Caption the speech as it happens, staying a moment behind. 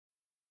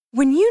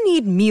When you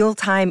need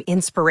mealtime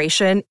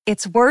inspiration,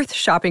 it's worth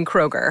shopping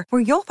Kroger,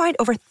 where you'll find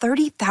over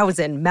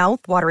 30,000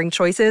 mouth-watering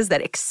choices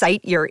that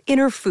excite your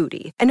inner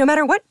foodie. And no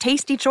matter what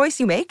tasty choice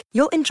you make,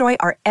 you'll enjoy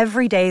our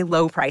everyday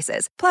low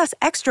prices, plus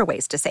extra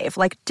ways to save,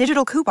 like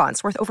digital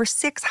coupons worth over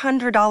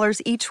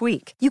 $600 each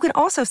week. You can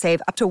also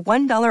save up to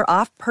 $1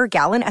 off per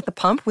gallon at the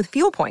pump with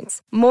fuel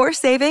points. More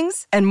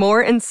savings and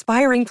more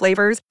inspiring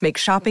flavors make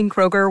shopping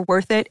Kroger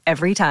worth it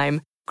every time.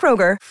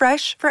 Kroger,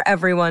 fresh for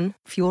everyone.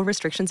 Fuel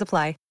restrictions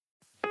apply.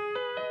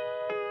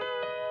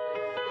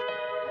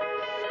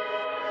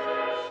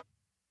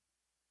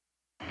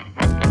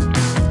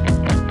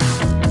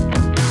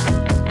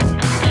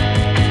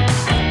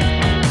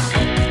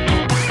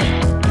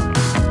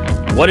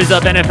 What is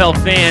up,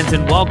 NFL fans,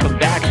 and welcome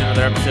back to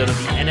another episode of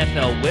the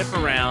NFL Whip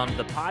Around,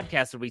 the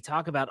podcast where we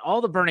talk about all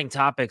the burning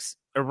topics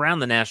around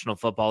the National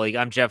Football League.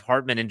 I'm Jeff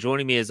Hartman, and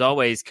joining me as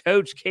always,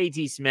 Coach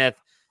KT Smith.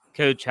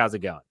 Coach, how's it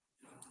going?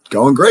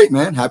 Going great,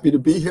 man. Happy to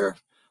be here.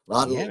 A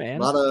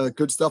lot of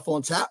good stuff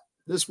on tap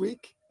this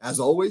week. As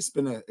always,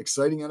 been an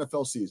exciting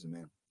NFL season,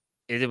 man.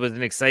 It was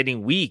an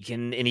exciting week,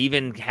 and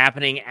even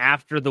happening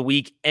after the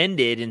week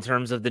ended in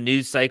terms of the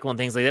news cycle and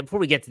things like that. Before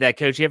we get to that,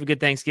 Coach, you have a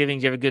good Thanksgiving?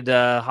 Did you have a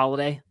good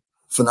holiday?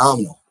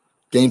 Phenomenal.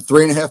 Gained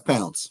 3.5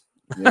 pounds.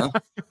 Yeah,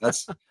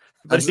 that's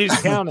who's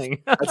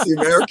counting? That's the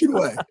American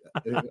way.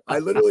 I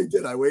literally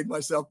did. I weighed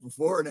myself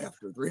before and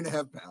after,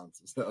 3.5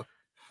 pounds. So,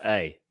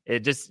 hey,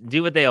 just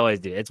do what they always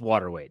do. It's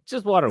water weight,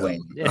 just water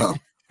weight.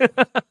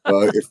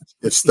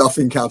 If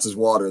stuffing counts as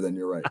water, then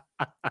you're right.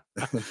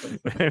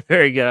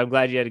 Very good. I'm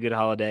glad you had a good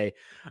holiday.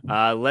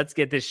 Let's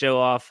get this show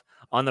off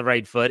on the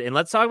right foot, and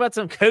let's talk about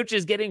some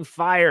coaches getting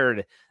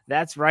fired.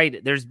 That's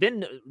right. There's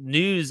been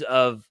news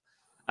of.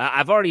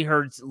 I've already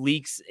heard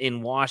leaks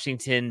in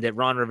Washington that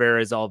Ron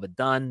Rivera is all but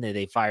done.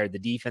 They fired the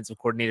defensive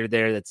coordinator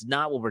there. That's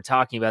not what we're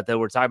talking about, though.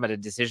 We're talking about a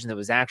decision that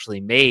was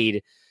actually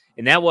made,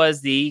 and that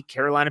was the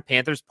Carolina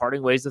Panthers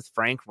parting ways with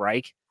Frank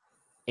Reich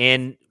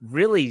and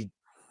really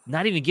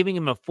not even giving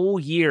him a full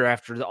year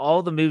after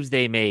all the moves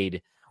they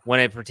made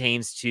when it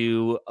pertains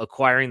to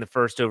acquiring the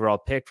first overall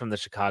pick from the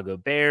Chicago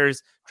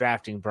Bears,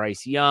 drafting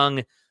Bryce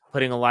Young,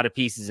 putting a lot of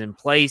pieces in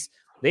place.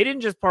 They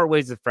didn't just part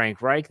ways with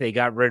Frank Reich. They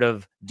got rid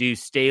of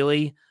Deuce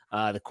Staley,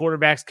 the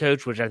quarterback's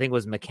coach, which I think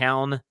was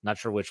McCown. Not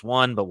sure which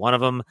one, but one of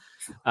them.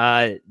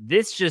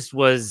 This just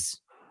was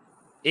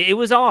 – it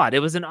was odd. It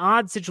was an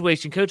odd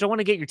situation. Coach, I want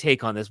to get your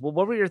take on this. Well,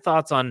 what were your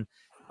thoughts on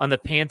the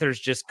Panthers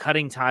just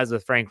cutting ties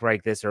with Frank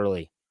Reich this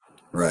early?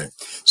 Right.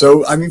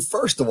 So, I mean,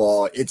 first of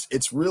all, it's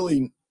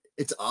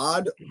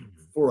odd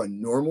for a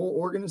normal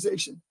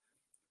organization,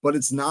 but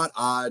it's not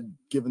odd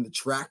given the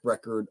track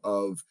record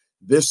of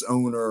this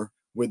owner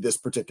with this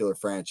particular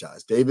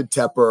franchise. David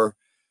Tepper,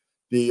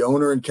 the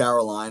owner in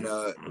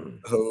Carolina,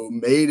 who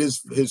made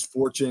his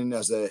fortune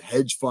as a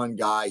hedge fund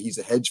guy. He's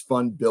a hedge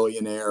fund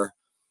billionaire.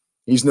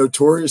 He's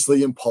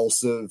notoriously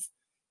impulsive.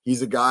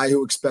 He's a guy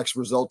who expects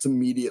results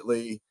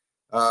immediately.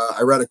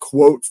 I read a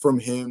quote from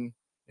him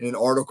in an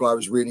article I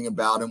was reading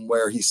about him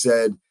where he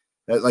said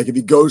that, like, if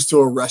he goes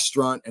to a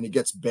restaurant and he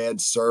gets bad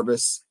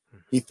service,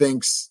 he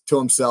thinks to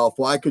himself,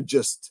 well, I could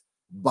just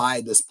buy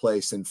this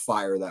place and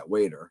fire that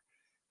waiter.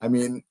 I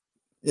mean,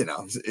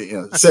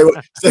 say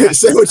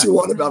what you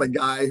want about a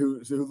guy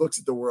who looks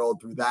at the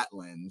world through that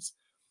lens,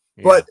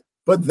 but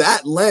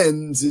that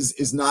lens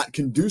is not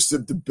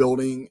conducive to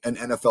building an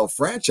NFL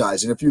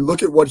franchise. And if you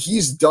look at what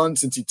he's done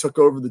since he took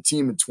over the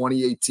team in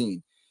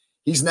 2018,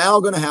 he's now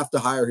going to have to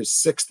hire his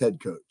 6th head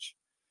coach.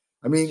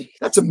 I mean,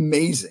 that's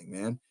amazing,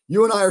 man.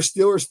 You and I are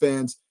Steelers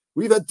fans.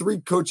 We've had 3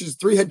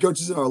 head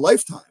coaches in our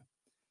lifetime.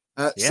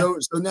 So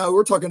now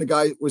we're talking a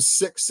guy with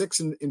six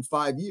in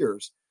 5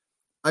 years.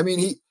 I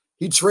mean,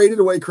 He traded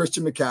away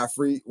Christian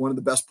McCaffrey, one of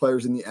the best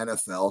players in the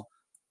NFL.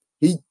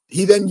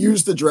 He then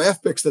used the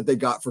draft picks that they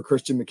got for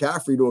Christian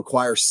McCaffrey to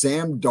acquire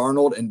Sam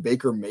Darnold and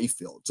Baker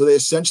Mayfield. So they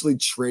essentially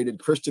traded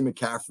Christian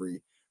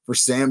McCaffrey for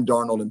Sam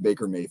Darnold and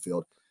Baker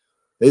Mayfield.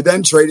 They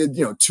then traded,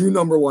 2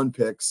 number 1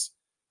 picks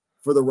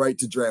for the right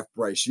to draft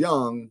Bryce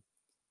Young.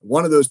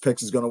 One of those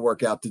picks is going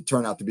to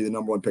turn out to be the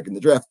number 1 pick in the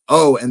draft.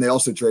 Oh, and they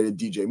also traded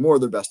DJ Moore,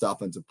 their best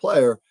offensive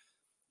player.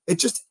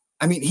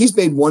 He's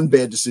made one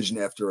bad decision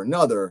after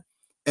another.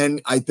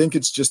 And I think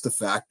it's just the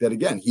fact that,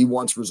 again, he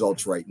wants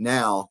results right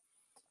now,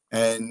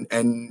 and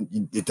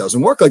it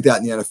doesn't work like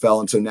that in the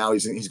NFL. And so now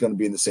he's going to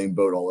be in the same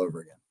boat all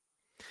over again.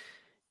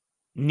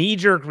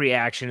 Knee-jerk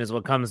reaction is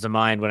what comes to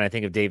mind when I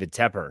think of David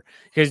Tepper,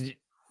 because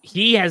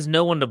he has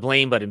no one to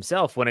blame but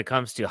himself when it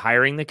comes to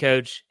hiring the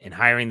coach and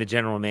hiring the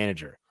general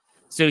manager.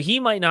 So he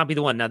might not be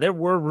the one. Now, there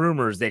were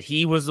rumors that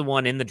he was the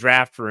one in the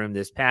draft room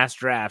this past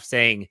draft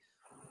saying,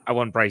 I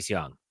want Bryce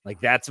Young. Like,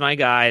 that's my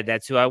guy.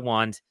 That's who I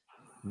want.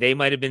 They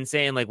might have been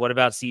saying, like, what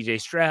about CJ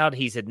Stroud?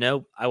 He said,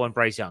 nope, I want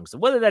Bryce Young. So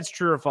whether that's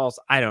true or false,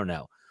 I don't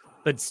know.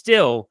 But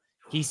still,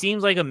 he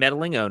seems like a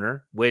meddling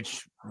owner,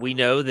 which we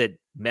know that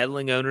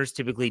meddling owners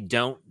typically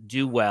don't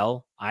do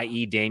well,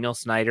 i.e. Daniel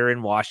Snyder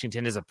in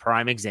Washington is a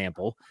prime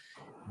example.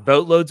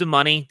 Boatloads of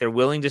money. They're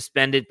willing to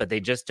spend it, but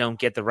they just don't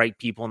get the right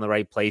people in the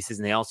right places.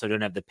 And they also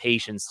don't have the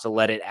patience to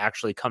let it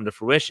actually come to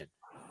fruition.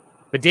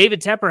 But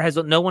David Tepper has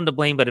no one to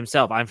blame but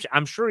himself.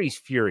 I'm sure he's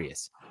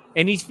furious.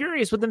 And he's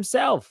furious with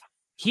himself.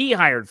 He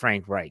hired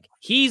Frank Reich.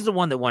 He's the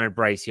one that wanted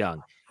Bryce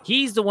Young.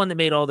 He's the one that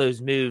made all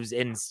those moves,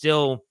 and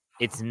still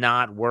it's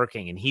not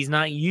working. And he's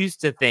not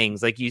used to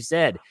things, like you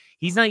said.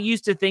 He's not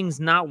used to things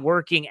not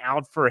working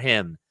out for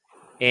him.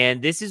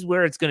 And this is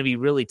where it's going to be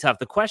really tough.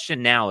 The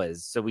question now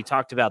is, so we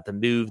talked about the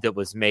move that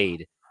was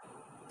made.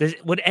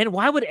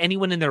 Why would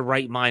anyone in their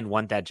right mind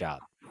want that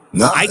job?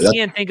 No, I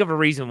can't think of a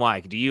reason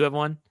why. Do you have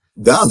one?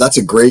 No, that's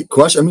a great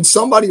question. I mean,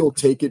 somebody will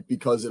take it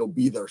because it'll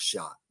be their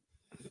shot.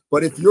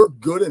 But if you're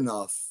good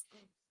enough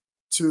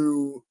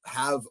to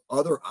have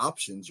other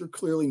options, you're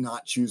clearly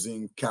not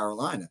choosing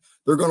Carolina.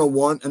 They're going to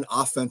want an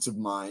offensive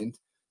mind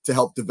to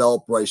help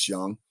develop Bryce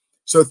Young.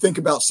 So think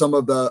about some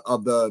of the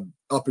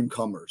up and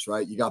comers,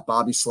 right? You got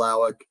Bobby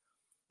Slowick,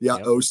 you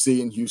got OC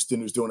in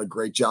Houston, who's doing a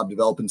great job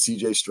developing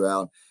CJ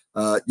Stroud.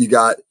 You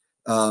got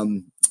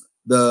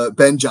the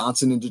Ben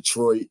Johnson in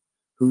Detroit,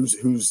 who's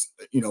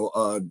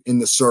in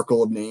the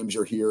circle of names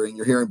you're hearing.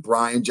 You're hearing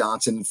Brian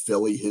Johnson in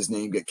Philly, his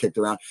name get kicked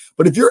around.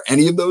 But if you're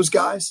any of those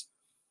guys,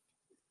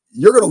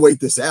 you're going to wait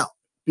this out,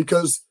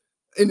 because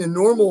in a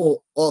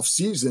normal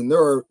offseason,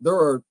 there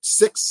are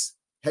 6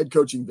 head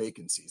coaching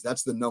vacancies.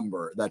 That's the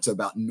number that's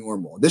about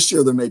normal. This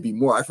year, there may be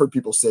more. I've heard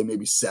people say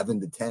maybe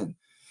 7 to 10.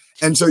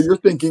 And so you're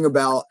thinking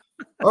about,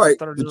 all right,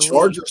 the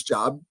Chargers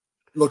job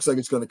looks like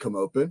it's going to come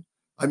open.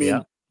 I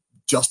mean,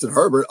 Justin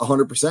Herbert,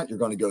 100%, you're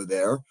going to go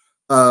there.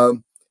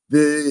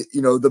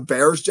 The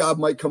Bears job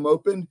might come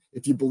open.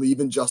 If you believe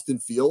in Justin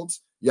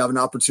Fields, you have an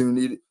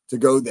opportunity to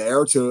go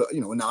there to,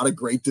 not a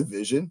great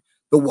division.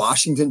 The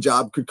Washington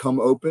job could come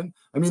open.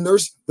 I mean,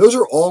 those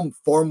are all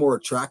far more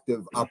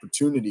attractive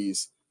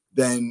opportunities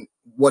than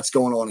what's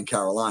going on in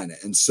Carolina.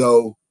 And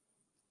so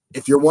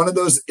if you're one of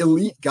those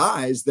elite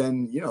guys,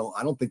 then,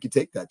 I don't think you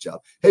take that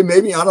job. Hey,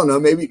 maybe, I don't know,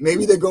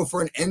 maybe they go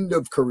for an end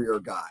of career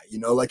guy,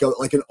 like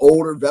an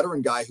older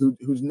veteran guy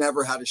who's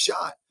never had a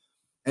shot.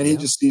 And he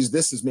just sees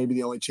this as maybe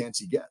the only chance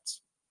he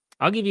gets.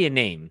 I'll give you a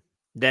name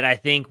that I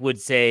think would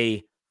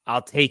say,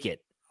 I'll take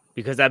it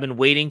because I've been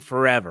waiting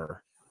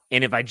forever.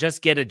 And if I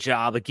just get a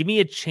job, give me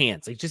a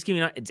chance. Just give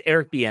me, it's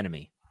Eric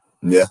Bieniemy.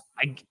 Yeah.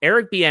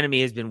 Eric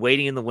Bieniemy has been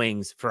waiting in the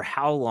wings for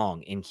how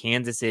long in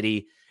Kansas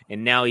City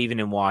and now even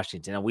in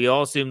Washington. And we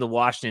all assume the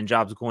Washington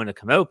job is going to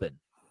come open.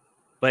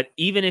 But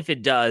even if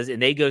it does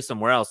and they go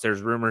somewhere else,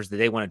 there's rumors that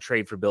they want to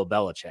trade for Bill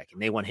Belichick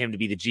and they want him to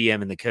be the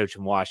GM and the coach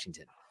in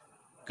Washington.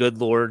 Good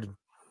Lord.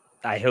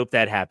 I hope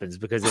that happens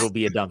because it'll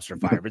be a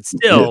dumpster fire. But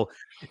still,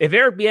 if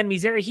Eric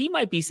Bieniemy's there, he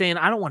might be saying,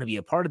 I don't want to be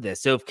a part of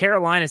this. So if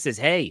Carolina says,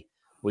 hey,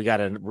 we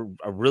got a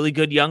really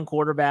good young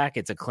quarterback,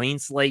 it's a clean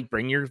slate,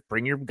 bring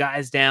your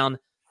guys down,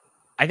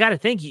 I got to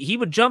think he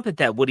would jump at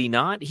that, would he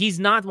not? He's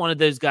not one of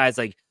those guys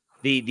like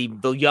the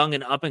young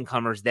and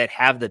up-and-comers that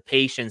have the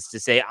patience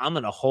to say, I'm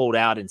going to hold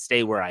out and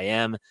stay where I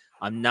am.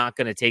 I'm not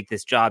going to take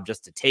this job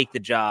just to take the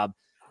job.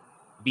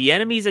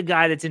 Bieniemy's a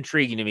guy that's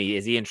intriguing to me.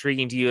 Is he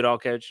intriguing to you at all,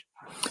 Coach?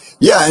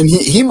 Yeah, and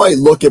he might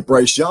look at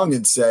Bryce Young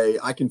and say,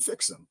 I can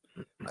fix him.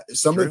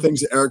 Some of the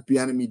things that Eric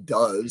Bieniemy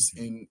does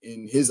in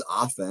his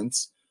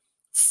offense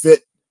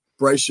fit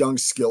Bryce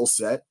Young's skill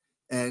set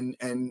and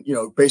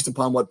based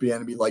upon what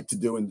Bieniemy liked to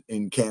do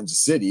in Kansas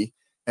City.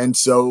 And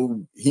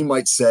so he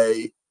might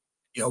say,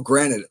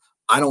 granted,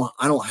 I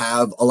don't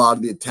have a lot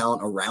of the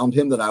talent around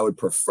him that I would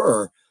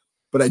prefer,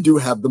 but I do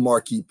have the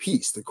marquee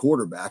piece, the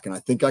quarterback, and I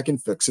think I can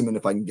fix him. And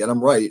if I can get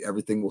him right,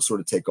 everything will sort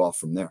of take off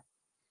from there.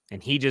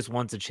 And he just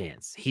wants a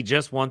chance. He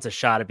just wants a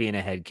shot at being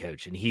a head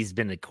coach. And he's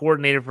been a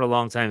coordinator for a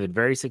long time, been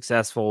very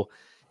successful.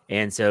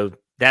 And so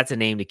that's a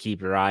name to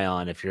keep your eye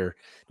on if you're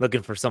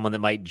looking for someone that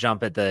might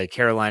jump at the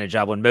Carolina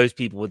job when most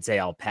people would say,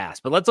 I'll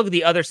pass. But let's look at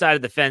the other side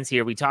of the fence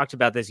here. We talked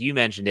about this. You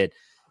mentioned it.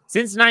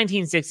 Since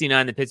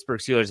 1969, the Pittsburgh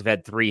Steelers have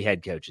had 3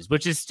 head coaches,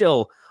 which is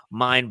still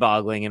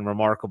mind-boggling and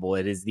remarkable.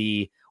 It is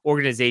the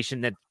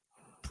organization that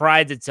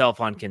prides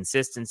itself on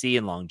consistency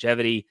and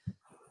longevity.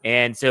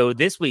 And so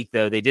this week,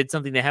 though, they did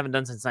something they haven't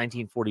done since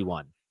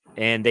 1941.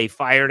 And they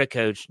fired a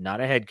coach,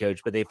 not a head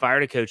coach, but they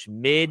fired a coach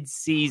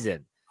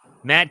mid-season.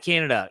 Matt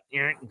Canada,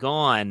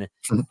 gone.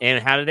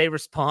 And how did they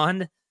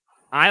respond?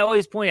 I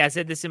always I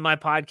said this in my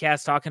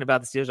podcast talking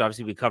about the Steelers.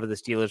 Obviously, we cover the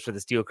Steelers for the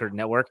Steel Curtain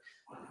Network.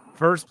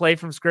 First play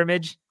from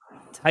scrimmage,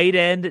 tight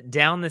end,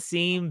 down the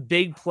seam,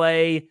 big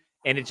play.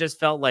 And it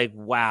just felt like,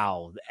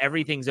 wow,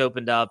 everything's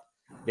opened up.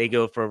 They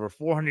go for over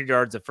 400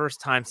 yards the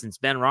first time since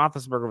Ben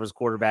Roethlisberger was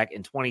quarterback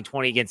in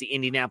 2020 against the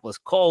Indianapolis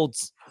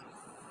Colts.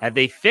 Have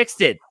they fixed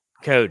it,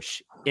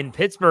 Coach, in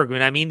Pittsburgh?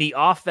 I mean, the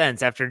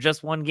offense after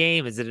just one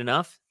game, is it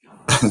enough?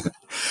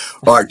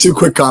 All right, 2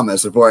 quick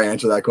comments before I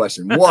answer that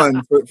question.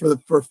 One,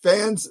 for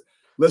fans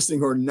listening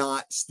who are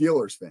not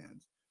Steelers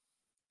fans,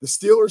 the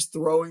Steelers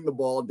throwing the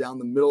ball down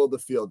the middle of the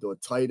field to a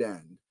tight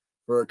end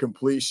for a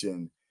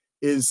completion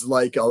is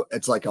like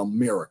a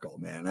miracle,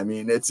 man. I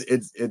mean, it's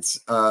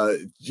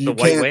you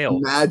can't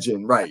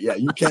imagine, right? Yeah,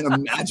 you can't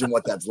imagine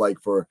what that's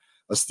like for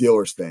a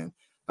Steelers fan.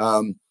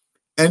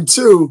 And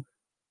 2,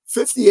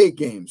 58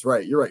 games,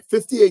 right? You're right.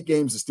 58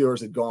 games the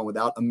Steelers had gone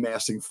without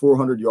amassing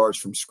 400 yards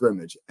from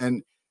scrimmage.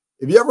 And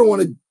if you ever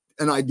wanted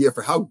an idea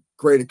for how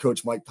great a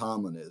coach Mike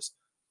Tomlin is,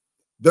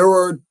 there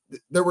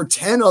were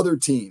 10 other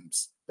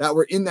teams that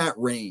were in that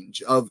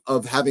range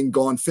of having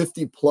gone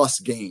 50 plus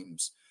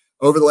games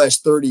over the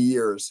last 30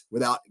 years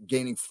without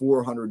gaining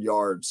 400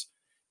 yards.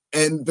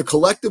 And the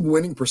collective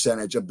winning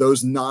percentage of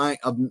those nine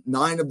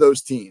of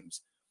those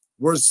teams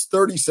was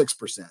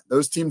 36%.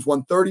 Those teams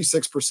won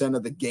 36%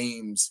 of the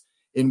games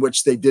in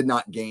which they did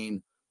not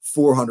gain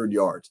 400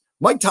 yards.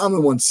 Mike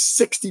Tomlin won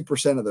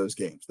 60% of those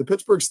games. The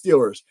Pittsburgh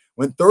Steelers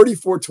went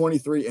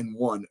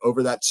 34-23-1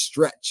 over that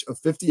stretch of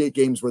 58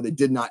 games where they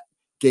did not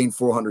gain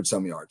 400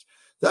 some yards.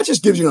 That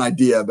just gives you an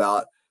idea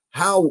about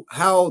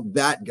how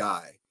that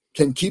guy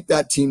can keep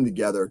that team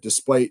together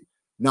despite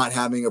not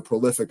having a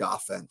prolific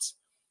offense.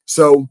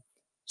 So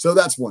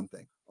that's one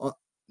thing.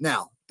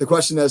 Now, the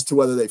question as to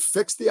whether they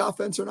fix the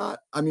offense or not,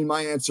 I mean,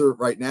 my answer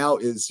right now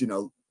is,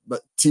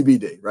 but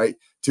TBD, right?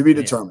 To be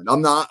determined.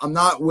 I'm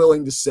not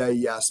willing to say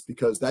yes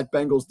because that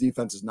Bengals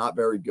defense is not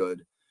very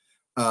good.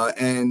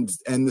 And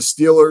the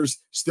Steelers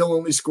still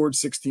only scored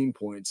 16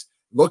 points.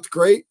 Looked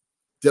great.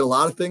 Did a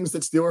lot of things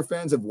that Steeler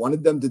fans have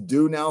wanted them to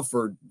do now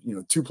for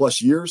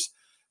 2+ years.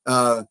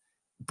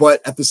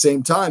 But at the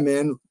same time,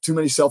 man, too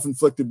many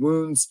self-inflicted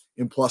wounds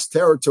in plus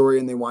territory,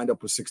 and they wind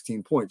up with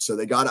 16 points. So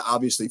they got to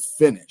obviously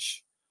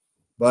finish.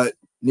 But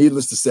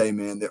needless to say,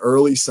 man, the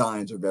early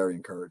signs are very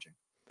encouraging.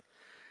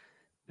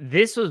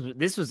 This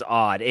was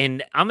odd.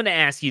 And I'm going to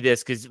ask you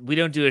this because we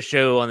don't do a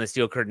show on the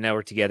Steel Curtain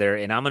Network together.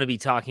 And I'm going to be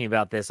talking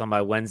about this on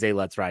my Wednesday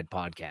Let's Ride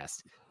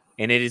podcast.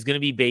 And it is going to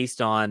be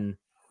based on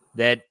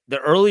that the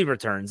early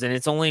returns. And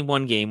it's only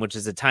one game, which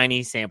is a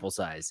tiny sample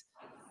size.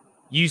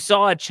 You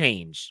saw a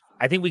change.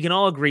 I think we can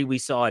all agree we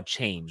saw a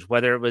change,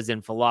 whether it was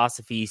in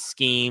philosophy,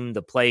 scheme,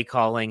 the play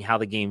calling, how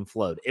the game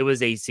flowed. It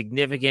was a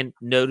significant,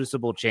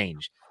 noticeable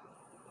change.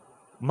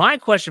 My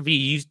question for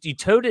you,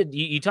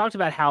 you talked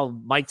about how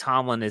Mike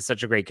Tomlin is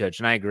such a great coach,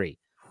 and I agree.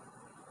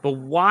 But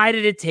why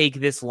did it take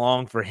this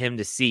long for him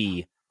to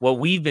see what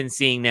we've been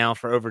seeing now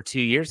for over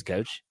 2 years,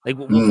 Coach? Like,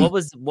 what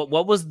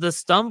was the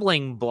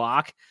stumbling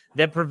block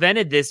that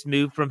prevented this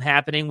move from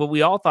happening? What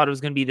we all thought it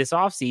was going to be this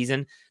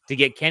offseason to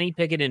get Kenny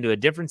Pickett into a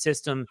different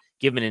system,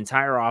 give him an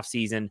entire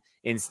offseason.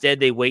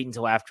 Instead, they wait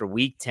until after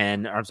week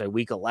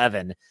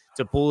 11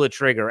 to pull the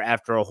trigger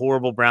after a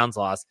horrible Browns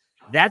loss.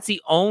 That's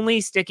the only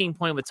sticking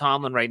point with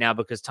Tomlin right now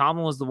because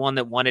Tomlin was the one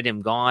that wanted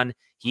him gone.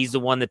 He's the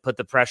one that put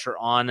the pressure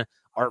on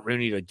Art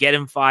Rooney to get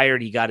him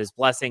fired. He got his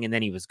blessing, and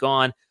then he was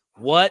gone.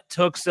 What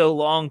took so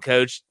long,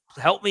 Coach?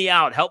 Help me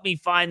out. Help me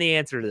find the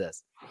answer to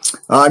this.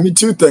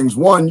 Two things.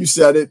 One, you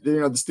said it. The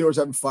Steelers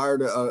haven't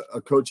fired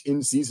a coach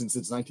in season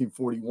since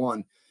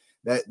 1941.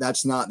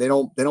 That's not. They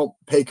don't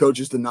pay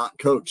coaches to not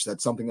coach.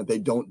 That's something that they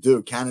don't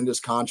do. Canada's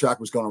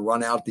contract was going to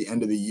run out at the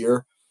end of the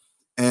year,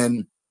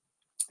 and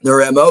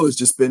their MO has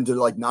just been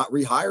to not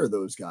rehire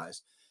those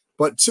guys.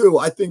 But two,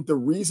 I think the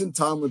reason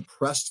Tomlin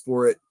pressed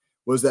for it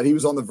was that he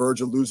was on the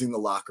verge of losing the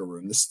locker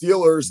room. The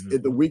Steelers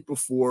the week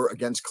before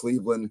against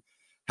Cleveland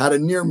had a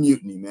near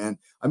mutiny, man.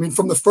 I mean,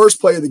 from the first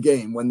play of the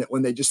game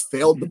when they just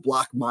failed to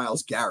block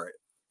Myles Garrett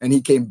and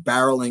he came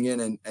barreling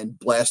in and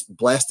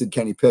blasted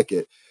Kenny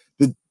Pickett.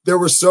 There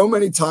were so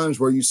many times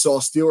where you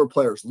saw Steeler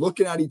players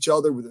looking at each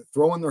other with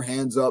throwing their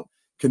hands up,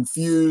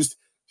 confused,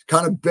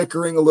 kind of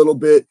bickering a little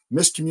bit,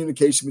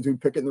 miscommunication between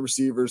Pickett and the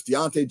receivers,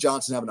 Deontay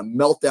Johnson having a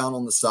meltdown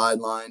on the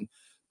sideline,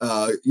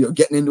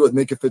 getting into it with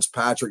Minkah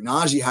Fitzpatrick,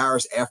 Najee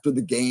Harris after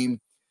the game,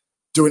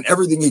 doing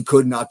everything he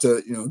could not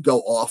to,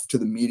 go off to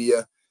the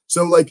media.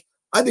 So,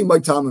 I think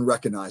Mike Tomlin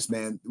recognized,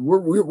 man,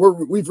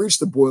 we've reached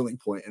the boiling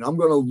point, and I'm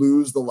going to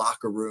lose the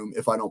locker room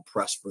if I don't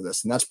press for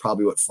this. And that's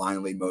probably what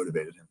finally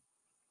motivated him.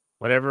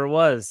 Whatever it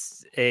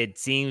was, it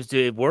seems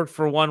to have worked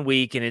for 1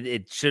 week, and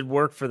it should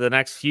work for the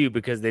next few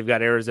because they've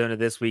got Arizona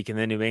this week and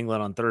then New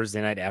England on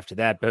Thursday night after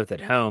that, both at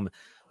home.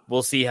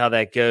 We'll see how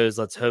that goes.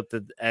 Let's hope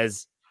that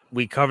as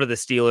we cover the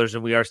Steelers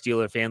and we are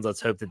Steeler fans,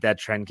 let's hope that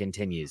trend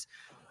continues.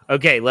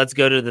 Okay, let's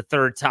go to the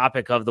third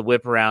topic of the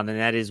whip around, and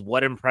that is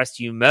what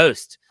impressed you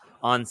most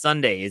on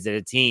Sunday. Is it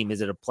a team?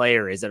 Is it a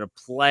player? Is it a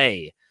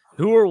play?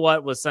 Who or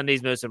what was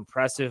Sunday's most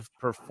impressive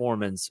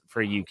performance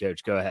for you,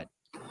 Coach? Go ahead.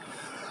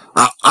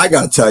 I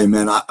got to tell you,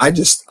 man,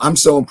 I'm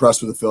so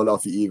impressed with the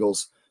Philadelphia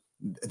Eagles.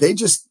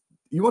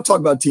 You want to talk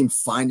about a team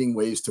finding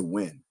ways to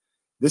win.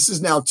 This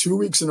is now 2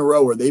 weeks in a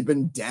row where they've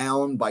been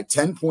down by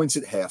 10 points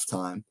at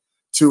halftime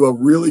to a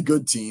really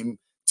good team.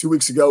 2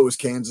 weeks ago, it was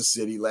Kansas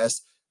City.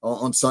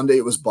 On Sunday,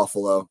 it was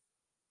Buffalo.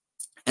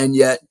 And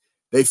yet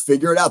they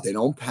figure it out. They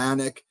don't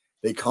panic.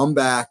 They come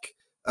back.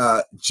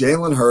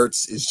 Jalen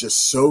Hurts is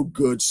just so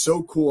good,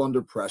 so cool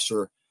under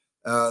pressure.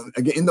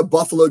 Again, in the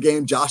Buffalo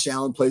game, Josh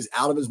Allen plays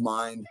out of his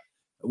mind,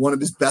 one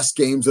of his best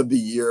games of the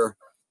year.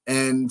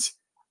 And,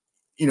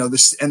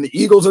 the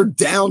Eagles are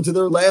down to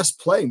their last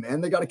play,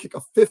 man. They got to kick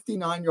a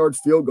 59-yard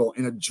field goal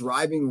in a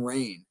driving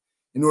rain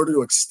in order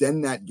to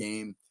extend that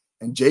game.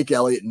 And Jake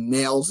Elliott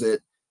nails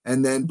it.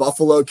 And then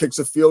Buffalo kicks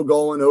a field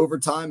goal in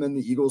overtime, and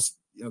the Eagles,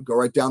 go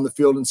right down the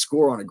field and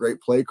score on a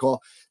great play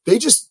call. They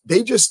just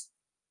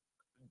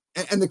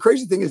And the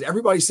crazy thing is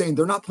everybody's saying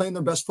they're not playing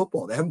their best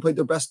football. They haven't played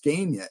their best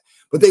game yet,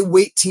 but they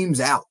wait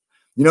teams out,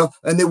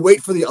 and they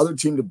wait for the other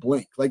team to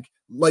blink. Like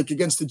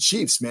against the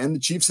Chiefs, man. The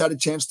Chiefs had a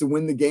chance to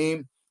win the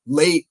game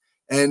late,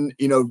 and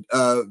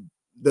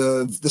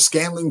the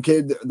Scanlon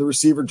kid, the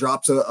receiver,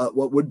 drops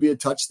what would be a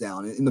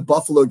touchdown. In the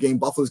Buffalo game,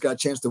 Buffalo's got a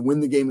chance to win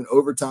the game in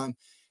overtime,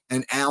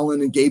 and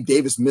Allen and Gabe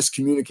Davis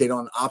miscommunicate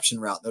on an option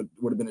route that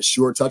would have been a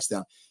sure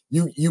touchdown.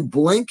 You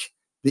blink,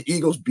 the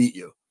Eagles beat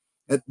you.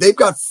 And they've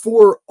got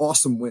 4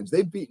 awesome wins.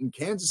 They've beaten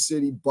Kansas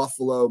City,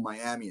 Buffalo,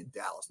 Miami, and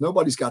Dallas.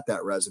 Nobody's got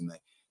that resume.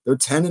 They're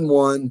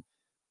 10-1,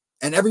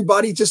 and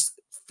everybody just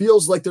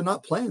feels like they're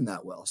not playing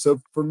that well. So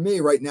for me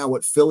right now,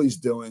 what Philly's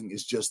doing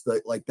is just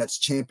that's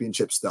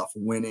championship stuff,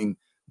 winning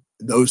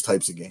those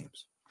types of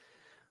games.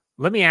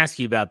 Let me ask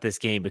you about this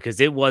game because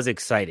it was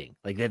exciting.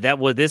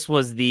 This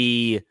was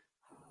the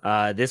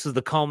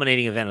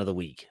culminating event of the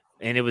week,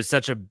 and it was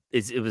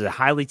it was a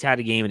highly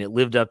touted game, and it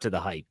lived up to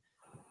the hype.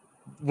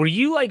 Were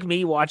you like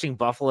me watching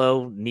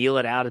Buffalo kneel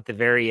it out at the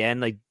very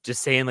end, like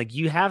just saying like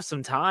you have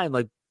some time,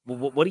 like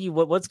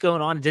what's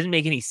going on? It doesn't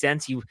make any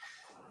sense.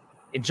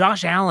 And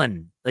Josh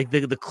Allen, like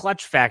the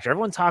clutch factor.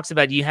 Everyone talks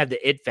about you have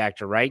the it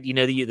factor, right?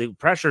 The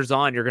pressure's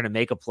on, you're going to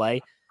make a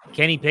play.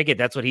 Kenny Pickett,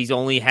 that's what he's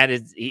only had.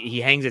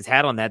 He hangs his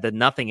hat on that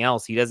nothing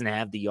else. He doesn't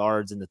have the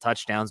yards and the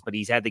touchdowns, but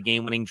he's had the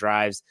game-winning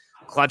drives,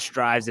 clutch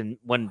drives, and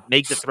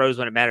make the throws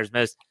when it matters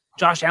most.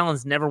 Josh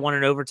Allen's never won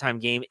an overtime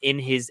game in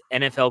his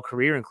NFL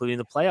career, including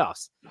the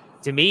playoffs.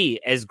 To me,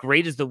 as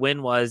great as the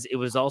win was, it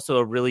was also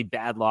a really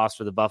bad loss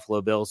for the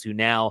Buffalo Bills, who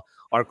now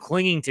are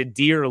clinging to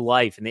dear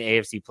life in the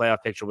AFC playoff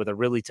picture with a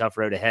really tough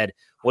road ahead.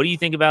 What do you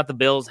think about the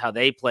Bills, how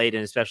they played,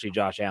 and especially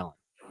Josh Allen?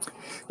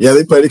 Yeah,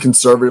 they played it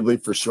conservatively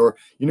for sure.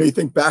 You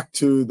think back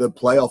to the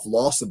playoff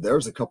loss of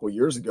theirs a couple of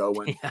years ago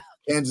when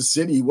Kansas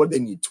City, what did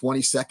they need,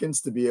 20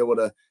 seconds to be able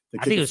to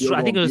I think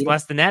it was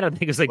less than that. I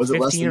think it was like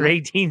 15 or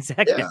 18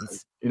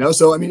 seconds. Yeah.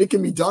 So, it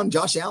can be done.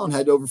 Josh Allen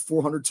had over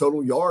 400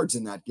 total yards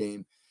in that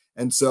game.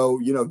 And so,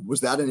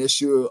 was that an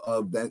issue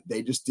of that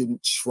they just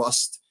didn't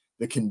trust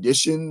the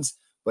conditions?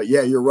 But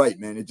yeah, you're right,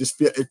 man.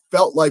 It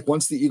felt like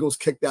once the Eagles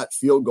kicked that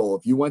field goal,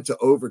 if you went to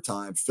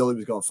overtime, Philly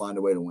was going to find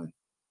a way to win.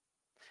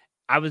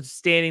 I was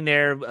standing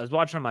there. I was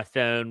watching on my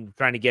phone,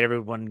 trying to get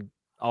everyone,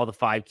 all the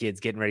 5 kids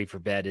getting ready for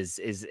bed is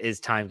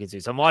time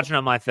consuming. So I'm watching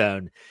on my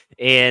phone,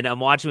 and I'm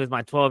watching with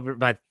my soon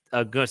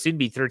to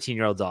be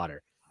 13-year-old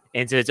daughter.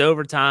 And so it's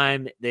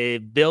overtime. The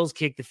Bills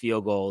kick the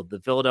field goal. The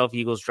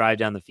Philadelphia Eagles drive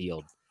down the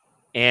field.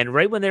 And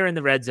right when they're in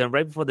the red zone,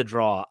 right before the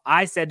draw,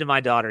 I said to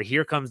my daughter,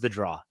 "Here comes the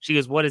draw." She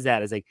goes, "What is that?"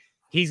 I was like,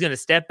 "He's going to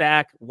step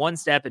back 1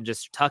 step and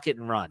just tuck it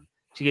and run."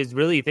 She goes,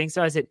 "Really? You think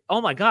so?" I said, "Oh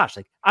my gosh,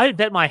 I would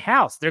bet my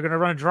house they're going to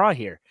run a draw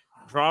here."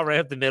 Draw right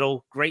up the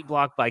middle. Great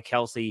block by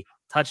Kelsey.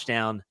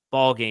 Touchdown.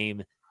 Ball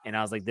game. And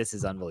I was like, this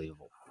is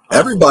unbelievable.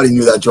 Everybody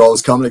knew that draw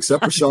was coming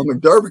except for Sean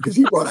McDermott because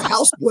he brought a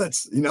house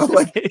blitz. He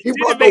brought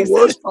the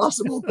worst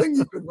possible thing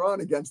you could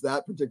run against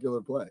that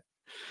particular play.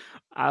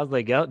 I was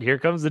like, oh, here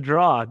comes the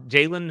draw.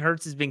 Jalen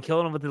Hurts has been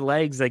killing him with the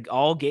legs like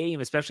all game,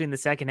 especially in the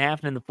second half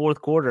and in the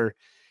fourth quarter.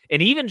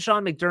 And even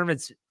Sean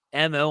McDermott's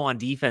MO on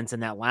defense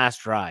in that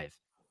last drive.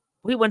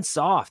 We went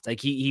soft. Like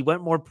he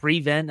went more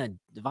prevent, and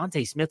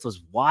Devontae Smith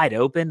was wide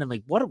open. I'm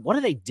like, what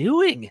are they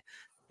doing?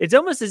 It's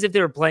almost as if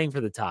they were playing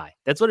for the tie.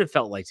 That's what it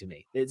felt like to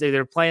me.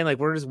 They're playing like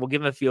we'll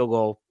give them a field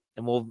goal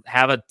and we'll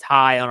have a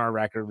tie on our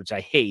record, which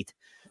I hate.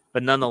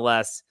 But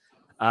nonetheless,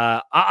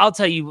 I'll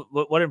tell you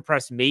what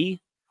impressed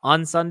me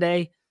on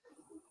Sunday.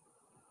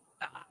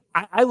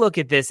 I look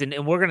at this,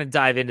 and we're going to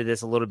dive into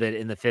this a little bit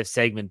in the 5th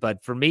segment.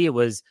 But for me, it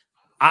was,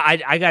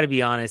 I got to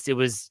be honest, it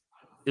was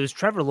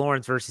Trevor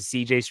Lawrence versus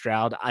CJ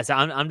Stroud.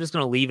 I'm just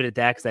going to leave it at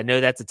that because I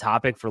know that's a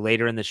topic for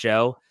later in the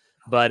show.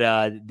 But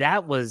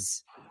that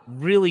was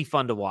really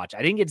fun to watch.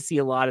 I didn't get to see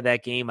a lot of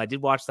that game. I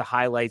did watch the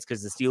highlights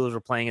because the Steelers were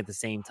playing at the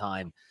same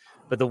time.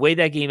 But the way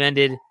that game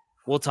ended,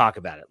 we'll talk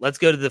about it. Let's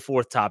go to the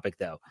 4th topic,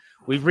 though.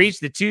 We've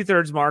reached the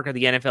 2/3 mark of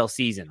the NFL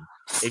season.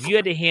 If you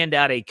had to hand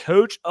out a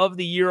Coach of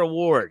the Year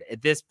award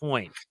at this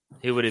point,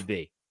 who would it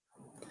be?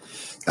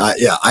 I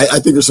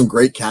think there's some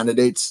great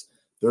candidates.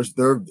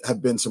 There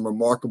have been some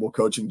remarkable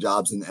coaching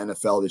jobs in the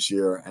NFL this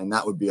year, and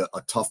that would be a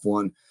tough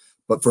one.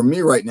 But for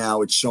me right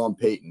now, it's Sean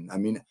Payton. I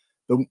mean,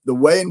 the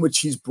way in which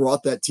he's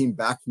brought that team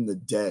back from the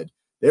dead.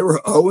 They were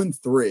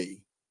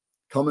 0-3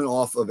 coming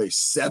off of a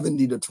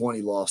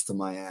 70-20 loss to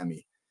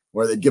Miami,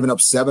 where they'd given up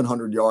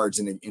 700 yards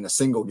in a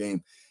single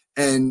game.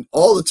 And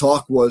all the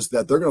talk was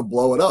that they're going to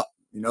blow it up.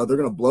 They're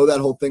going to blow that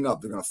whole thing up.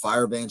 They're going to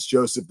fire Vance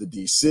Joseph, the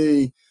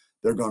DC.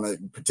 They're going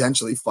to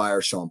potentially fire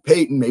Sean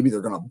Payton. Maybe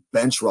they're going to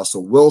bench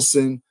Russell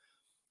Wilson.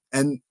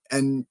 And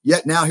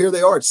yet now here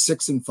they are at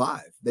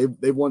 6-5.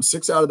 They've won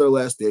 6 out of their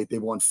last 8. They've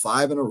won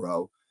 5 in a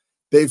row.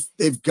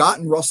 They've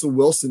gotten Russell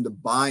Wilson to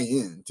buy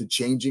in to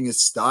changing his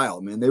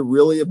style, man. They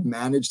really have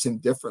managed him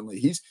differently.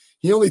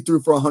 He only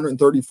threw for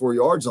 134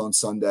 yards on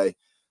Sunday,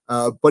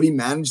 but he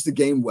managed the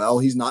game well.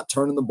 He's not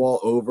turning the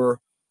ball over.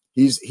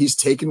 He's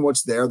taken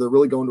what's there. They're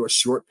really going to a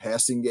short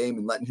passing game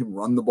and letting him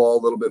run the ball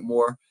a little bit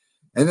more.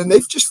 And then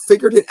they've just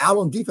figured it out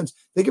on defense.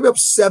 They give up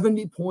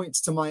 70 points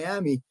to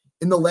Miami,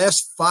 in the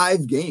last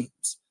 5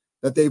 games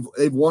that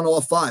they've won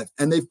all 5,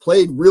 and they've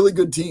played really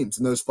good teams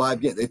in those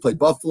 5 games. They played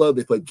Buffalo,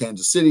 they played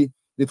Kansas City,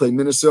 they played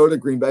Minnesota,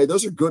 Green Bay.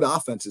 Those are good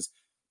offenses.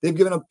 They've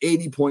given up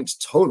 80 points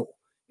total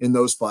in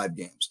those 5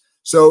 games.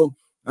 So,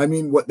 I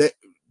mean,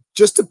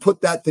 just to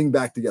put that thing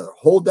back together,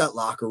 hold that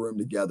locker room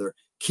together,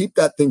 keep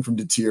that thing from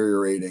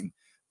deteriorating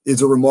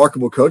is a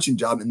remarkable coaching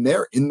job. And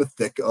they're in the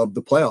thick of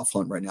the playoff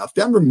hunt right now. If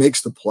Denver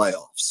makes the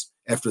playoffs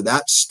after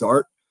that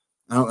start,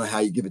 I don't know how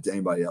you give it to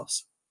anybody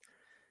else.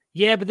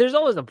 Yeah, but there's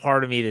always a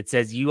part of me that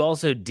says you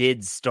also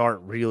did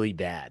start really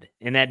bad,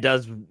 and that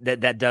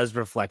does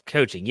reflect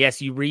coaching. Yes,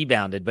 you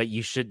rebounded, but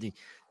you should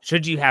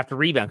you have to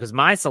rebound? Because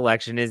my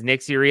selection is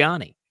Nick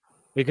Sirianni,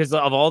 because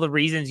of all the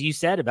reasons you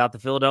said about the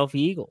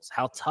Philadelphia Eagles,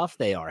 how tough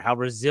they are, how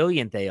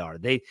resilient they are.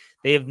 They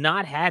have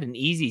not had an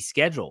easy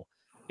schedule.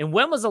 And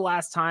when was the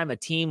last time a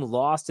team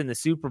lost in the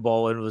Super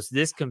Bowl and was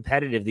this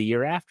competitive the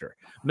year after?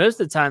 Most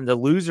of the time, the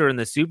loser in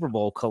the Super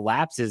Bowl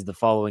collapses the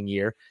following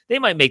year. They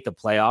might make the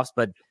playoffs,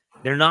 but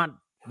they're not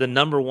the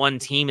number 1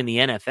 team in the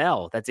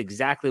NFL. That's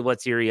exactly what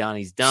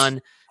Sirianni's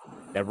done.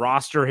 That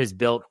roster has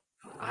built,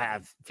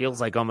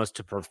 feels like almost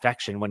to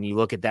perfection when you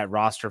look at that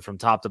roster from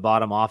top to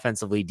bottom,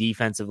 offensively,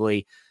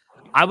 defensively.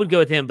 I would go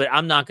with him, but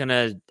I'm not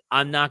gonna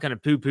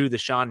poo-poo the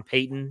Sean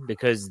Payton,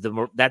 because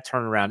that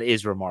turnaround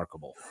is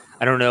remarkable.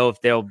 I don't know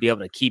if they'll be able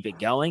to keep it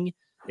going.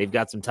 They've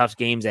got some tough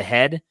games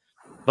ahead.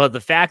 But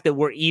the fact that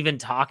we're even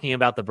talking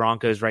about the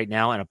Broncos right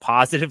now in a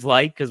positive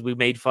light, because we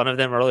made fun of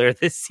them earlier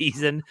this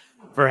season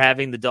for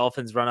having the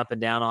Dolphins run up and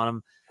down on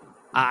them,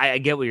 I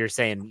get what you're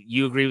saying.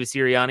 You agree with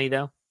Sirianni,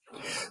 though?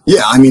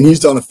 Yeah, I mean, he's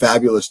done a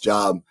fabulous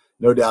job,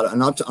 no doubt.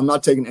 And I'm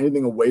not taking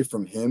anything away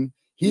from him.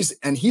 He's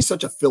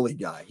such a Philly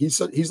guy.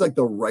 He's like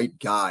the right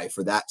guy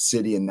for that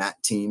city and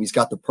that team. He's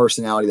got the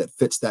personality that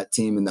fits that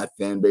team and that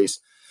fan base.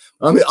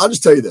 I mean, I'll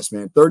just tell you this,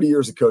 man. 30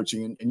 years of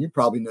coaching, and you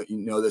probably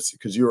know this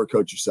because you were a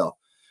coach yourself.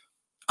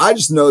 I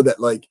just know that,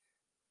 like,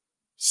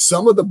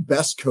 some of the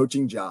best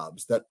coaching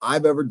jobs that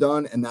I've ever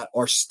done and that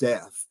our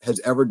staff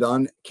has ever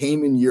done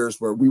came in years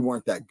where we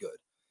weren't that good,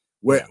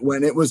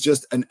 when it was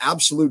just an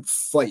absolute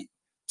fight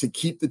to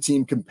keep the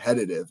team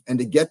competitive and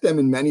to get them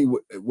in many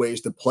ways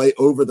to play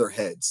over their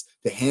heads,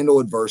 to handle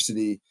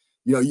adversity.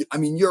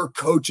 You're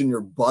coaching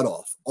your butt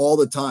off all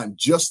the time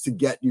just to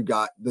get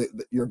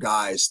your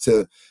guys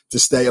to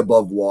stay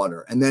above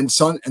water. And then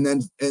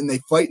they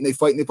fight and they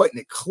fight and they fight and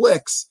it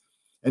clicks.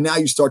 And now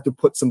you start to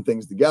put some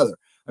things together.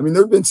 I mean,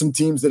 there have been some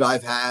teams that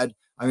I've had.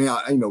 I mean,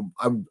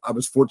 I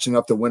was fortunate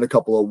enough to win a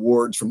couple of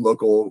awards from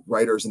local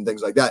writers and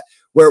things like that,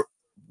 where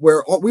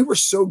we were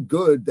so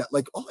good that,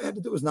 like, all I had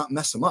to do was not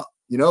mess them up.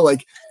 I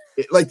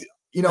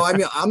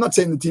mean, I'm not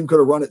saying the team could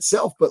have run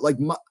itself, but like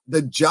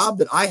the job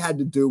that I had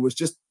to do was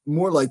just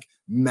more like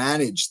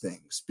manage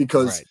things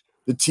because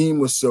the team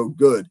was so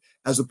good,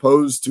 as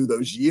opposed to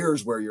those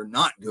years where you're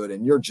not good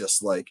and you're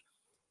just like,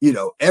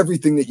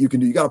 everything that you can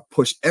do, you got to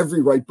push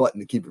every right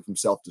button to keep it from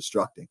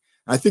self-destructing.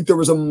 I think there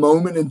was a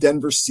moment in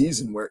Denver's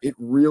season where it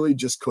really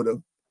just could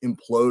have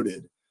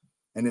imploded.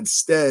 And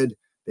instead,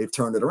 they've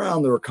turned it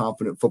around. They're a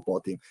confident football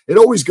team. It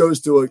always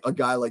goes to a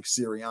guy like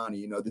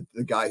Sirianni,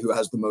 the guy who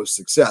has the most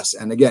success.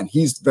 And again,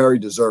 he's very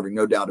deserving,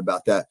 no doubt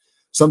about that.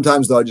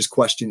 Sometimes, though, I just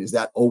question, is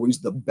that always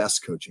the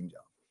best coaching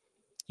job?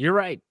 You're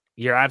right.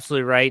 You're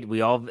absolutely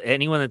right.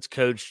 Anyone that's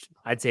coached,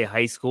 I'd say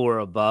high school or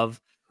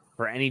above,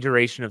 for any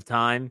duration of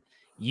time,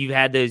 you've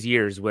had those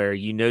years where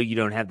you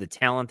don't have the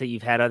talent that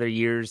you've had other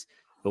years,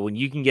 but when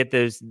you can get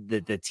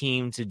the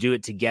team to do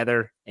it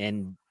together,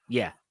 and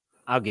yeah,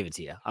 I'll give it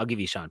to you. I'll give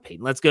you Sean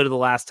Payton. Let's go to the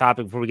last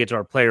topic before we get to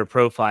our player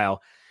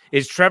profile.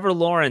 Is Trevor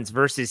Lawrence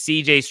versus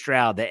CJ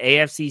Stroud, the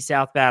AFC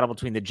South battle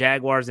between the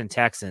Jaguars and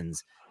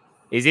Texans.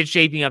 Is it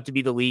shaping up to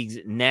be the league's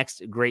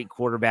next great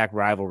quarterback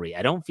rivalry?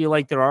 I don't feel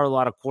like there are a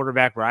lot of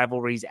quarterback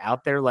rivalries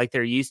out there like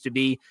there used to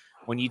be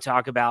when you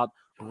talk about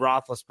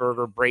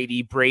Roethlisberger,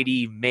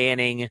 Brady,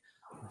 Manning,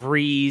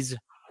 Breeze,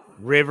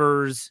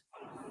 Rivers.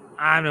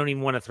 I don't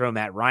even want to throw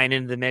Matt Ryan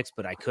into the mix,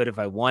 but I could if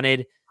I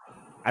wanted.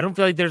 I don't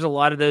feel like there's a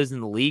lot of those in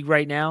the league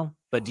right now,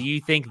 but do you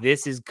think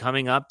this is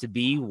coming up to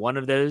be one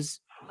of those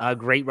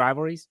great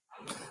rivalries?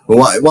 Well,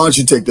 why don't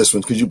you take this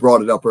one? Because you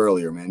brought it up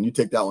earlier, man. You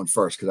take that one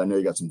first because I know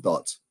you got some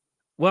thoughts.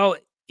 Well,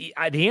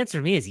 the answer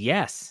to me is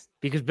yes,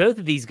 because both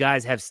of these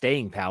guys have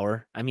staying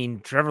power. I mean,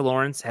 Trevor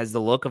Lawrence has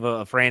the look of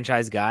a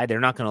franchise guy. They're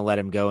not going to let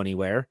him go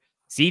anywhere.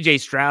 CJ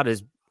Stroud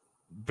is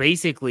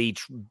basically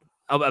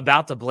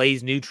about to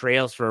blaze new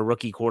trails for a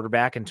rookie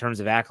quarterback in terms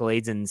of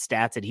accolades and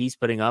stats that he's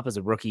putting up as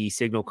a rookie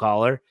signal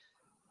caller.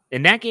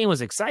 And that game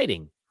was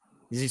exciting.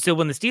 So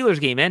when the Steelers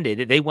game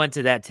ended, they went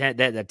to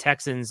that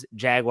Texans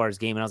Jaguars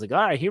game, and I was like, all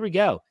right, here we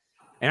go.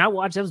 And I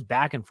watched those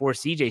back and forth.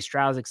 CJ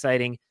Stroud is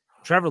exciting.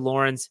 Trevor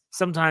Lawrence,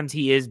 sometimes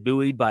he is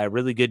buoyed by a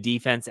really good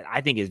defense that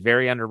I think is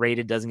very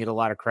underrated, doesn't get a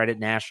lot of credit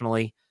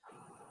nationally.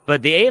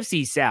 But the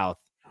AFC South,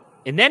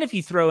 and then if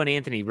you throw in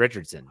Anthony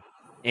Richardson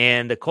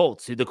and the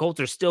Colts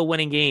are still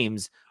winning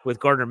games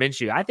with Gardner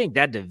Minshew, I think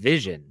that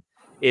division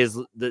is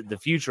the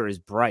future is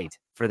bright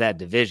for that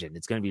division.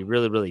 It's going to be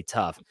really, really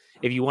tough.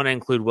 If you want to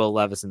include Will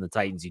Levis and the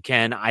Titans, you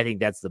can. I think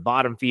that's the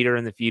bottom feeder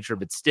in the future,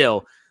 but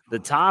still the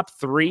top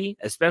three,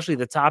 especially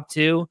the top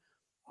two,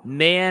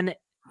 man,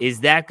 is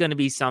that going to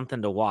be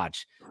something to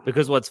watch?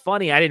 Because what's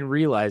funny, I didn't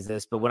realize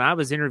this, but when I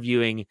was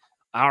interviewing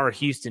our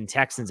Houston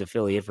Texans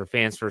affiliate for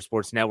Fans First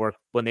Sports Network,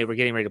 when they were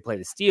getting ready to play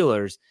the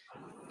Steelers,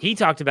 he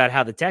talked about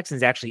how the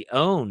Texans actually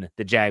own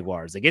the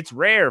Jaguars. Like, it's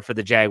rare for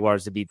the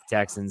Jaguars to beat the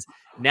Texans.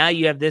 Now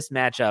you have this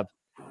matchup.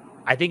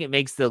 I think it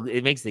makes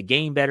the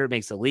game better, it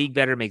makes the league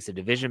better, makes the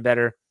division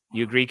better.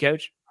 You agree,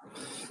 Coach?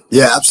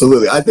 Yeah,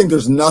 absolutely. I think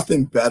there's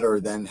nothing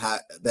better than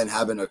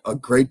having a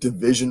great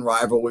division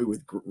rivalry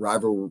with great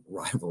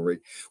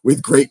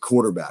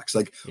quarterbacks.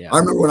 Like, I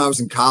remember when I was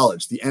in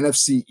college, the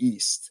NFC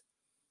East,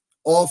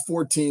 all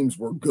four teams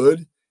were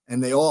good,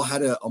 and they all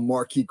had a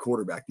marquee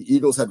quarterback. The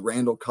Eagles had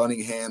Randall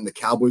Cunningham, the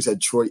Cowboys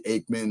had Troy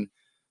Aikman,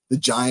 the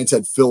Giants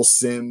had Phil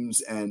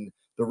Simms, and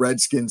the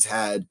Redskins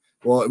had,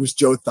 well, it was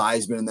Joe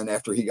Theismann, and then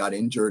after he got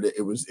injured,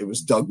 it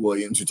was Doug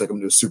Williams who took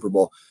him to a Super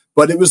Bowl.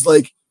 But it was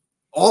like,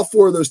 all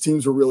four of those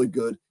teams were really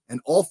good,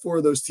 and all four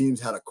of those teams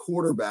had a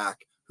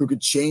quarterback who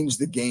could change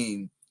the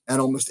game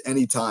at almost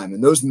any time.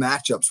 And those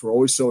matchups were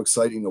always so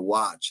exciting to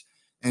watch.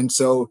 And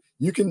so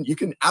you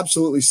can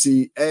absolutely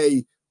see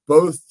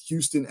both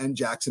Houston and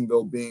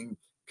Jacksonville being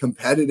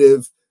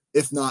competitive,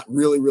 if not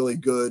really, really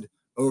good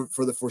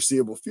for the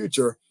foreseeable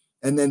future.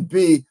 And then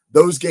B,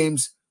 those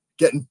games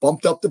getting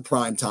bumped up to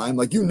prime time.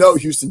 Like,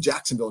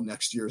 Houston-Jacksonville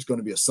next year is going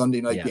to be a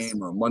Sunday night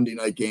game or a Monday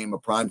night game, a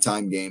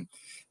primetime game.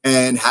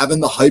 And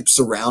having the hype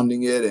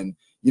surrounding it. And,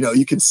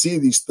 you can see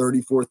these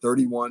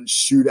 34-31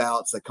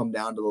 shootouts that come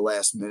down to the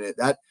last minute.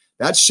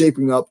 That's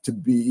shaping up to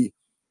be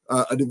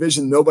a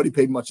division nobody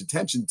paid much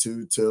attention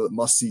to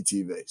must-see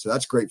TV. So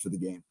that's great for the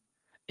game.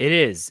 It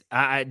is.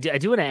 I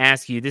do want to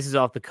ask you, this is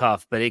off the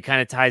cuff, but it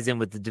kind of ties in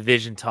with the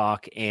division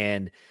talk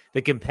and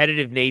the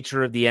competitive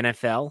nature of the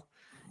NFL.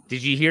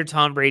 Did you hear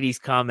Tom Brady's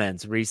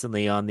comments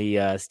recently on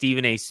the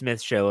Stephen A.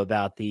 Smith show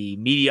about the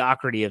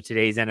mediocrity of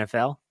today's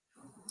NFL?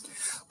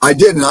 I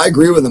did, and I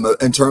agree with him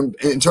in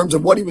terms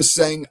of what he was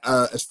saying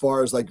as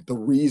far as like the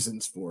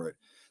reasons for it,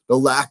 the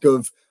lack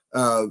of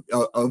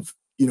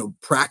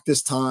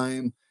practice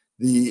time,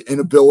 the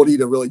inability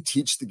to really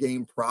teach the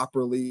game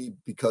properly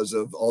because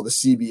of all the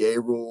CBA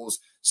rules,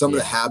 some of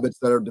the habits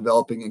that are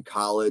developing in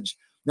college.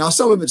 Now,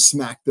 some of it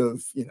smacked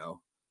of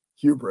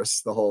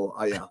hubris. The whole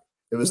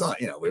it was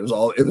not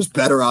it was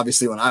better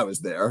obviously when I was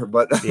there,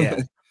 but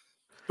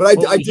but I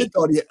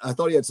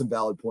thought he had some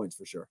valid points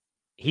for sure.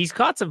 He's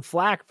caught some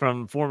flack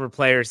from former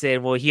players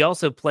saying, well, he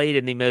also played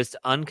in the most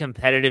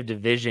uncompetitive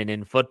division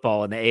in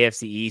football in the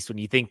AFC East. When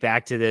you think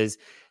back to those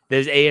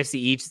AFC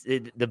East,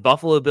 the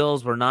Buffalo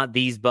Bills were not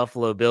these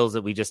Buffalo Bills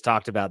that we just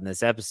talked about in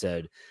this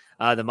episode.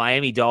 The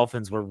Miami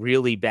Dolphins were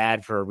really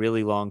bad for a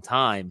really long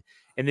time.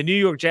 And the New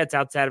York Jets,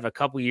 outside of a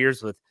couple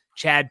years with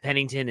Chad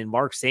Pennington and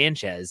Mark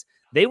Sanchez,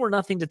 they were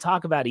nothing to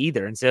talk about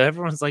either. And so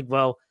everyone's like,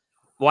 well,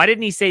 why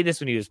didn't he say this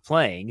when he was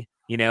playing?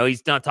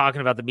 He's not talking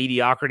about the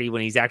mediocrity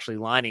when he's actually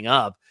lining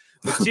up.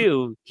 But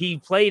two, he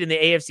played in the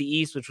AFC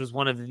East, which was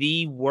one of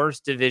the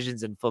worst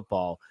divisions in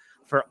football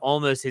for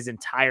almost his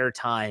entire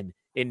time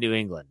in New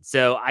England.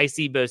 So I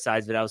see both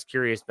sides, but I was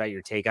curious about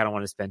your take. I don't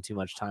want to spend too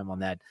much time on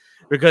that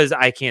because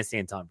I can't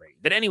stand Tom Brady.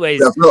 But anyways,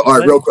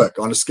 real quick,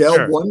 on a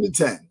scale of 1 to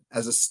 10,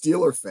 as a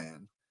Steeler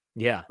fan,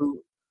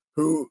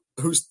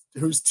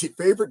 whose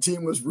favorite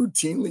team was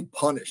routinely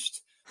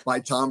punished by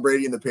Tom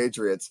Brady and the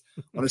Patriots,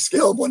 on a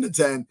scale of 1 to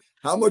 10,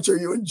 how much are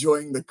you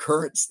enjoying the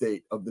current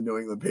state of the New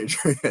England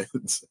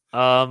Patriots?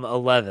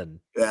 11.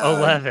 Yeah,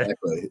 11.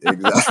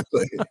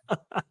 Exactly.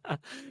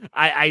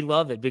 I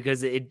love it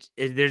because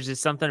there's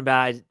just something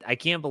about it. I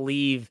can't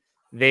believe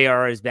they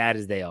are as bad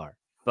as they are,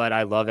 but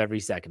I love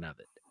every second of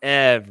it.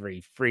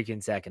 Every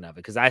freaking second of it.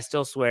 Because I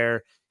still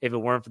swear if it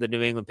weren't for the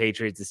New England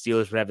Patriots, the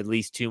Steelers would have at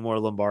least 2 more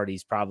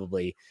Lombardis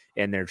probably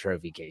in their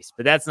trophy case.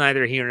 But that's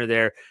neither here nor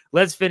there.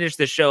 Let's finish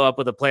the show up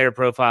with a player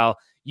profile.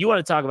 You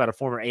want to talk about a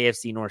former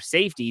AFC North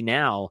safety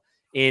now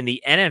in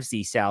the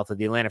NFC South of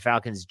the Atlanta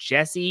Falcons,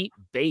 Jessie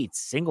Bates,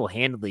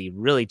 single-handedly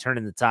really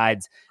turning the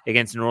tides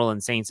against the New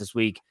Orleans Saints this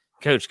week.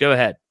 Coach, go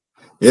ahead.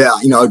 Yeah,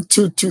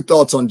 two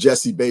thoughts on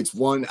Jessie Bates.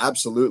 One,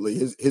 absolutely.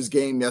 His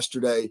game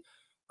yesterday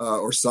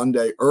or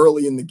Sunday,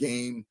 early in the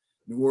game,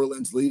 New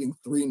Orleans leading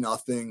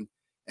 3-0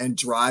 and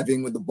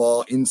driving with the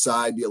ball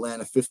inside the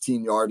Atlanta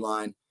 15-yard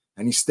line.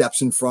 And he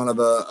steps in front of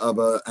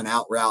an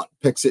out route,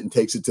 picks it and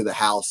takes it to the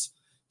house.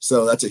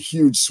 So that's a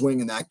huge swing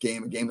in that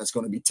game. A game that's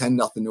going to be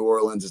 10-0 New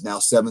Orleans is now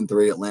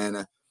 7-3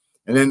 Atlanta.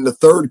 And then in the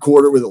third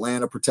quarter with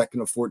Atlanta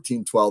protecting a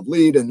 14-12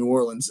 lead and New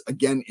Orleans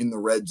again in the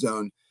red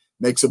zone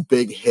makes a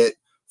big hit,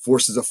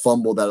 forces a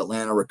fumble that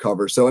Atlanta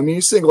recovers. So,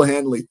 he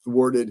single-handedly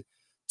thwarted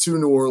 2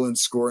 New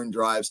Orleans scoring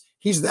drives.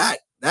 He's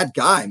that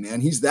guy,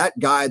 man. He's that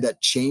guy that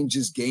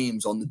changes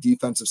games on the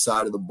defensive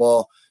side of the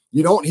ball.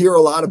 You don't hear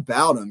a lot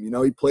about him.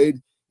 He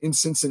played in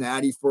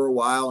Cincinnati for a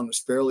while and was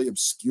fairly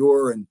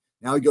obscure, and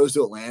now he goes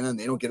to Atlanta and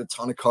they don't get a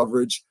ton of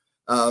coverage.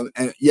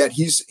 And yet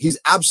he's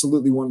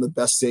absolutely one of the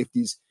best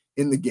safeties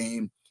in the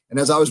game. And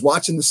as I was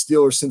watching the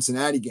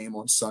Steelers-Cincinnati game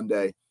on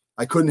Sunday,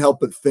 I couldn't help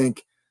but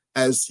think,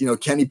 as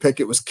Kenny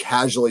Pickett was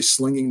casually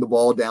slinging the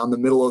ball down the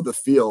middle of the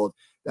field,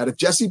 that if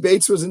Jesse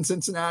Bates was in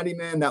Cincinnati,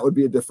 man, that would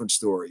be a different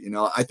story.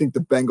 I think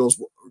the Bengals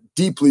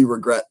deeply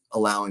regret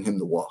allowing him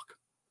to walk.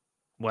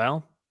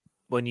 Well,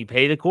 when you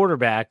pay the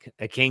quarterback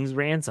a king's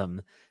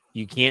ransom,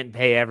 you can't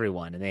pay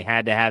everyone, and they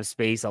had to have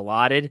space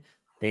allotted.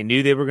 They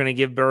knew they were going to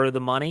give Burrow the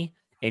money,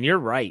 and you're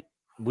right.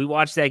 We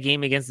watched that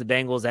game against the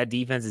Bengals. That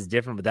defense is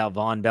different without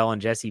Von Bell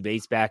and Jesse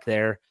Bates back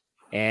there.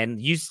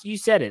 And you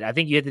said it. I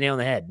think you hit the nail on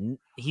the head.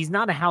 He's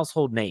not a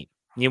household name.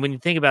 When you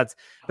think about,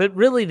 but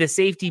really the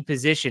safety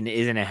position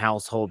isn't a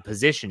household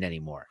position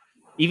anymore.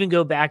 Even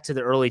go back to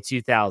the early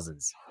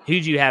 2000s.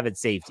 Who'd you have at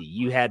safety?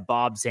 You had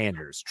Bob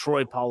Sanders,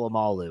 Troy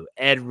Polamalu,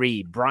 Ed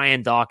Reed,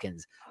 Brian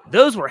Dawkins.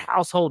 Those were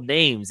household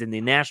names in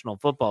the National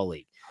Football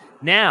League.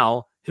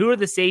 Now, who are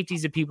the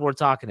safeties that people are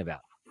talking about?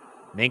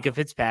 Minkah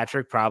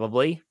Fitzpatrick,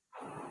 probably.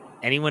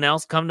 Anyone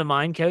else come to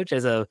mind, Coach,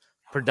 as a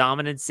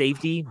predominant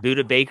safety?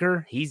 Budda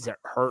Baker, he's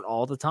hurt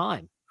all the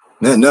time.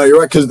 No, you're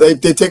right, because they've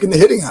taken the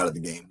hitting out of the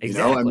game.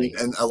 Exactly.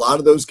 And a lot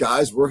of those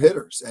guys were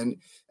hitters,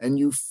 and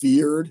you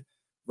feared,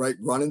 right,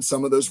 running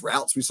some of those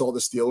routes we saw the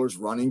Steelers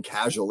running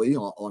casually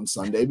on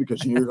Sunday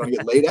because you knew you were going to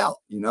get laid out,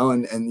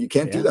 and you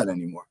can't do that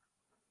anymore.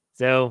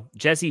 So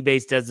Jesse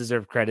Bates does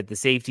deserve credit. The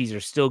safeties are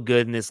still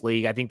good in this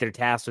league. I think they're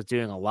tasked with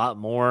doing a lot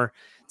more.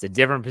 It's a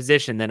different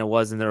position than it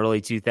was in the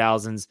early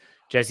 2000s.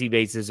 Jesse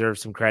Bates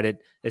deserves some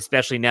credit,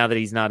 especially now that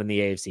he's not in the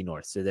AFC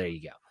North. So there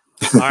you go.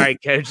 All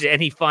right, Coach,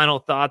 any final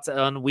thoughts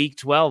on Week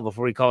 12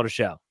 before we call it a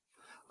show?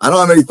 I don't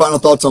have any final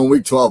thoughts on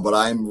Week 12, but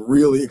I'm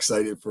really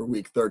excited for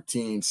Week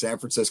 13, San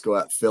Francisco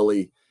at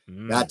Philly.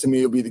 That, to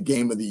me, will be the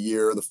game of the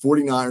year. The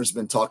 49ers have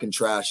been talking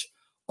trash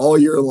all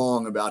year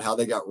long about how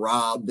they got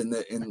robbed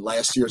in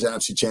last year's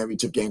NFC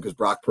Championship game because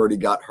Brock Purdy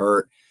got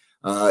hurt.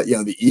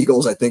 The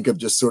Eagles, I think, have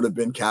just sort of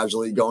been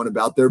casually going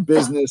about their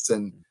business,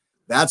 and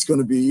that's going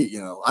to be,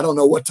 I don't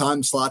know what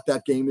time slot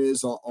that game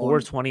is. On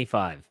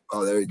 4:25.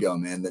 Oh, there you go,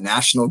 man. The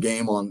national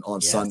game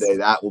on Sunday.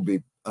 That will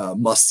be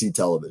must-see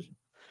television.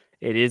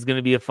 It is going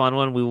to be a fun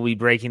one. We will be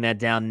breaking that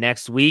down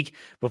next week.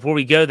 Before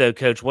we go, though,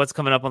 Coach, what's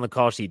coming up on the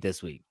call sheet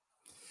this week?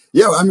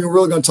 Yeah, I mean, we're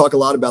really going to talk a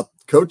lot about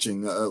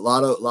coaching, a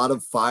lot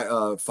of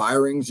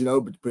firings,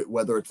 but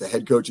whether it's the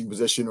head coaching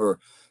position or a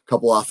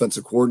couple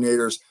offensive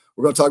coordinators.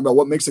 We're going to talk about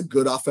what makes a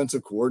good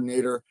offensive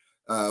coordinator.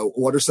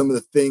 What are some of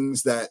the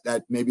things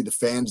that maybe the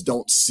fans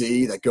don't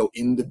see that go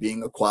into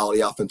being a quality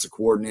offensive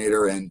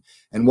coordinator, and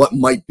what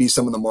might be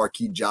some of the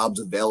marquee jobs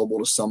available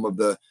to some of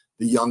the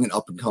young and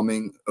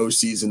up-and-coming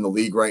OCs in the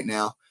league right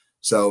now.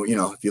 So,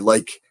 if you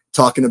like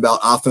talking about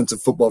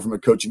offensive football from a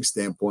coaching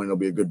standpoint, it'll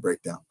be a good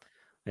breakdown.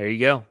 There you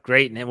go.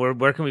 Great. And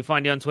where can we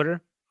find you on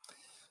Twitter?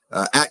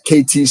 At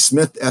KT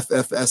Smith,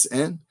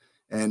 FFSN.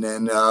 And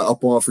then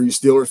up on, for you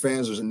Steelers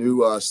fans, there's a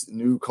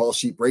new call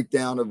sheet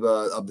breakdown of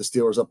the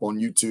Steelers up on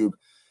YouTube,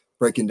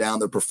 breaking down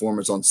their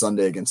performance on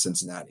Sunday against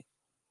Cincinnati.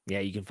 Yeah,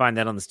 you can find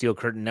that on the Steel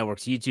Curtain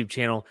Network's YouTube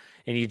channel,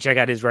 and you can check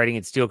out his writing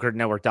at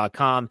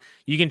steelcurtainnetwork.com.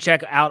 You can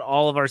check out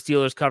all of our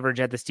Steelers coverage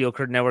at the Steel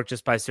Curtain Network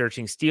just by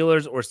searching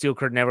Steelers or Steel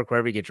Curtain Network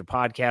wherever you get your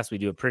podcasts. We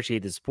do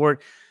appreciate the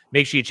support.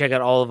 Make sure you check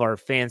out all of our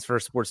Fans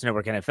First Sports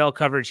Network NFL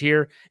coverage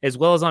here, as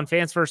well as on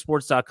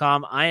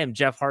fansfirstsports.com. I am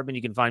Jeff Hartman.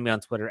 You can find me on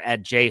Twitter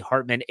at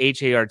jhartman,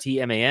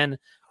 HARTMAN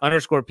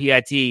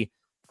 _PIT.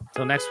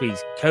 Until next week,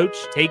 Coach,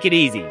 take it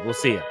easy. We'll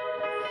see you.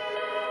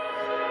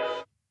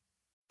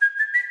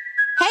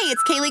 Hey,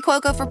 it's Kaylee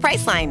Cuoco for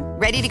Priceline.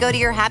 Ready to go to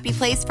your happy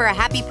place for a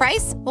happy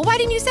price? Well, why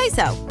didn't you say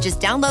so? Just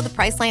download the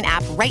Priceline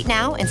app right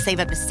now and save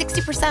up to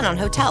 60% on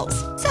hotels.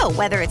 So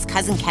whether it's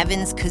Cousin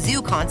Kevin's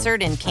Kazoo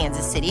Concert in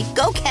Kansas City,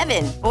 go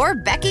Kevin, or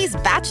Becky's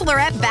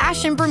Bachelorette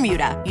Bash in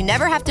Bermuda, you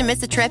never have to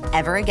miss a trip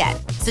ever again.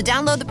 So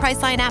download the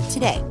Priceline app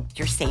today.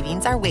 Your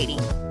savings are waiting.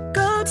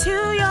 Go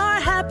to your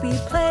happy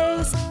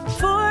place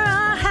for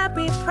a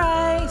happy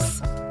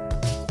price.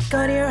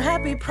 Go to your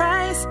happy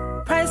price,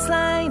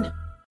 Priceline.